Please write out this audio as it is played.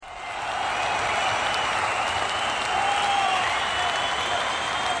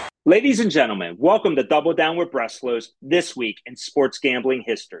Ladies and gentlemen, welcome to Double Down with Breslows This Week in Sports Gambling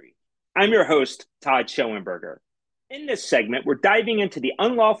History. I'm your host, Todd Schoenberger. In this segment, we're diving into the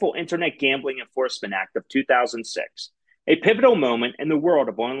Unlawful Internet Gambling Enforcement Act of 2006, a pivotal moment in the world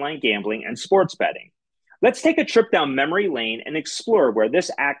of online gambling and sports betting. Let's take a trip down memory lane and explore where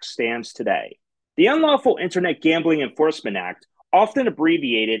this act stands today. The Unlawful Internet Gambling Enforcement Act, often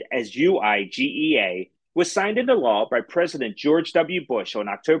abbreviated as UIGEA, was signed into law by President George W. Bush on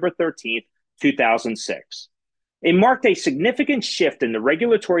October 13, 2006. It marked a significant shift in the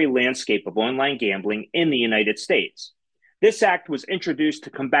regulatory landscape of online gambling in the United States. This act was introduced to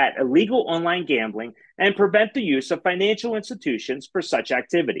combat illegal online gambling and prevent the use of financial institutions for such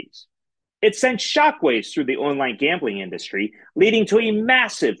activities. It sent shockwaves through the online gambling industry, leading to a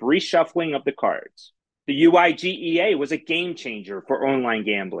massive reshuffling of the cards. The UIGEA was a game changer for online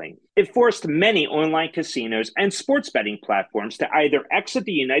gambling. It forced many online casinos and sports betting platforms to either exit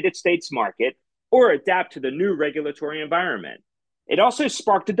the United States market or adapt to the new regulatory environment. It also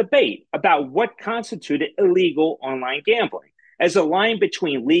sparked a debate about what constituted illegal online gambling, as the line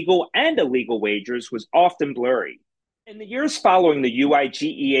between legal and illegal wagers was often blurry. In the years following the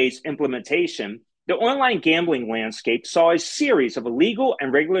UIGEA's implementation, the online gambling landscape saw a series of illegal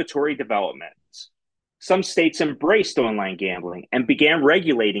and regulatory developments. Some states embraced online gambling and began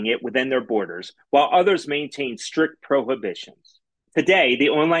regulating it within their borders, while others maintained strict prohibitions. Today, the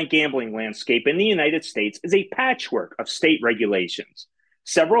online gambling landscape in the United States is a patchwork of state regulations.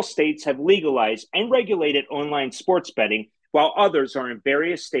 Several states have legalized and regulated online sports betting, while others are in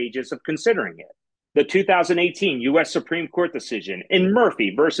various stages of considering it. The 2018 U.S. Supreme Court decision in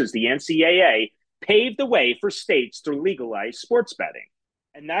Murphy versus the NCAA paved the way for states to legalize sports betting.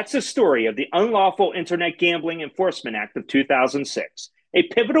 And that's the story of the Unlawful Internet Gambling Enforcement Act of 2006, a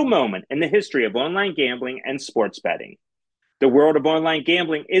pivotal moment in the history of online gambling and sports betting. The world of online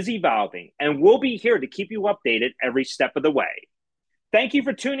gambling is evolving, and we'll be here to keep you updated every step of the way. Thank you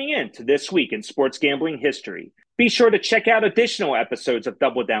for tuning in to This Week in Sports Gambling History. Be sure to check out additional episodes of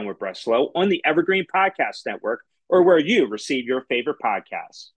Double Down with Breslow on the Evergreen Podcast Network or where you receive your favorite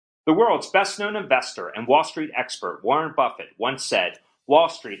podcasts. The world's best-known investor and Wall Street expert Warren Buffett once said, "Wall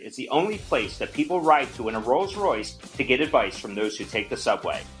Street is the only place that people ride to in a Rolls-Royce to get advice from those who take the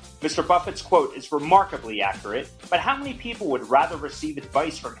subway." Mr. Buffett's quote is remarkably accurate, but how many people would rather receive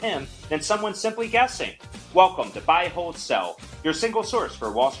advice from him than someone simply guessing? Welcome to Buy, Hold, Sell, your single source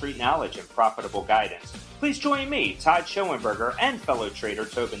for Wall Street knowledge and profitable guidance. Please join me, Todd Schoenberger, and fellow trader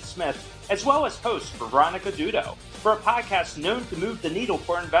Tobin Smith, as well as host Veronica Dudo, for a podcast known to move the needle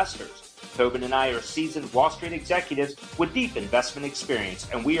for investors. Tobin and I are seasoned Wall Street executives with deep investment experience,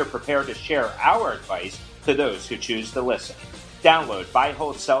 and we are prepared to share our advice to those who choose to listen. Download Buy,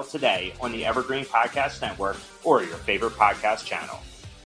 Hold, Sell today on the Evergreen Podcast Network or your favorite podcast channel.